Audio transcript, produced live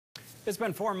It's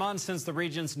been 4 months since the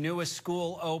region's newest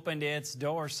school opened its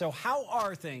doors. So how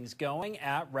are things going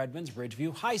at Redmond's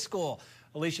Ridgeview High School?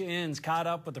 Alicia Inns caught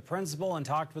up with the principal and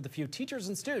talked with a few teachers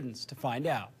and students to find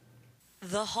out.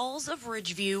 The halls of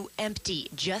Ridgeview empty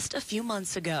just a few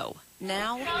months ago.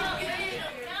 Now,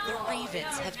 the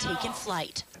Ravens have taken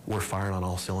flight. We're firing on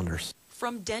all cylinders.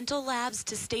 From dental labs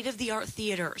to state-of-the-art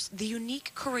theaters, the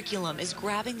unique curriculum is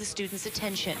grabbing the students'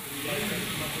 attention.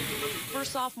 For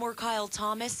sophomore Kyle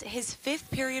Thomas, his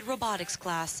fifth period robotics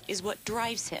class is what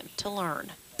drives him to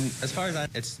learn. As far as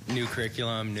that, it's new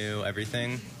curriculum, new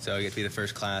everything, so I get to be the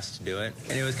first class to do it.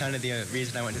 And it was kind of the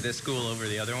reason I went to this school over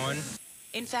the other one.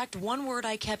 In fact, one word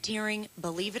I kept hearing,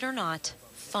 believe it or not,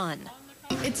 fun.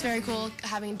 It's very cool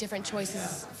having different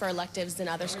choices for electives than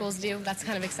other schools do. That's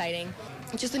kind of exciting.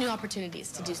 Just the new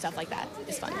opportunities to do stuff like that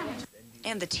is fun.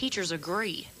 And the teachers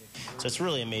agree. So it's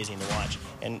really amazing to watch,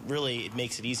 and really it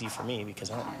makes it easy for me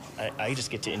because I just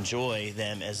get to enjoy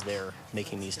them as they're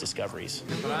making these discoveries.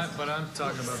 But I'm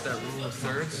talking about that rule of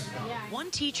thirds. One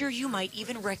teacher you might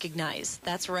even recognize.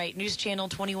 That's right, Newschannel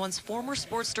 21's former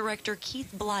sports director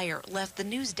Keith Blyer left the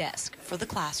news desk for the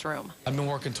classroom. I've been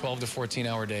working 12 to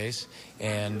 14-hour days,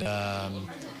 and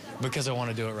because I want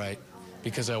to do it right.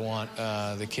 Because I want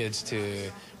the kids to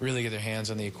really get their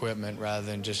hands on the equipment rather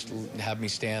than just have me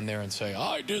stand there and say,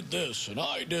 I did this and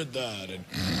I did that. And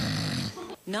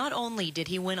not only did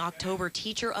he win October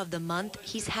Teacher of the Month,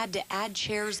 he's had to add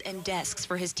chairs and desks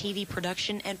for his TV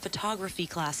production and photography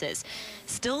classes.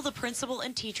 Still, the principal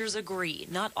and teachers agree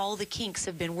not all the kinks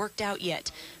have been worked out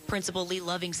yet. Principal Lee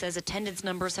Loving says attendance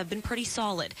numbers have been pretty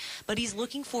solid, but he's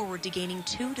looking forward to gaining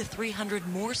 200 to 300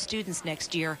 more students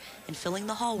next year and filling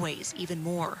the hallways even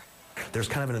more. There's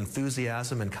kind of an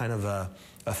enthusiasm and kind of a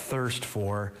thirst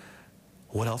for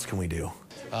what else can we do?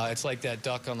 it's like that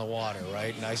duck on the water,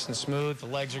 right? Nice and smooth, the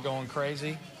legs are going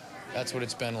crazy. That's what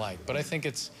it's been like. But I think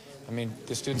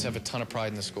the students have a ton of pride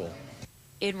in the school.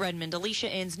 In Redmond, Alicia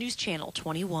Inns, Newschannel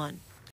 21.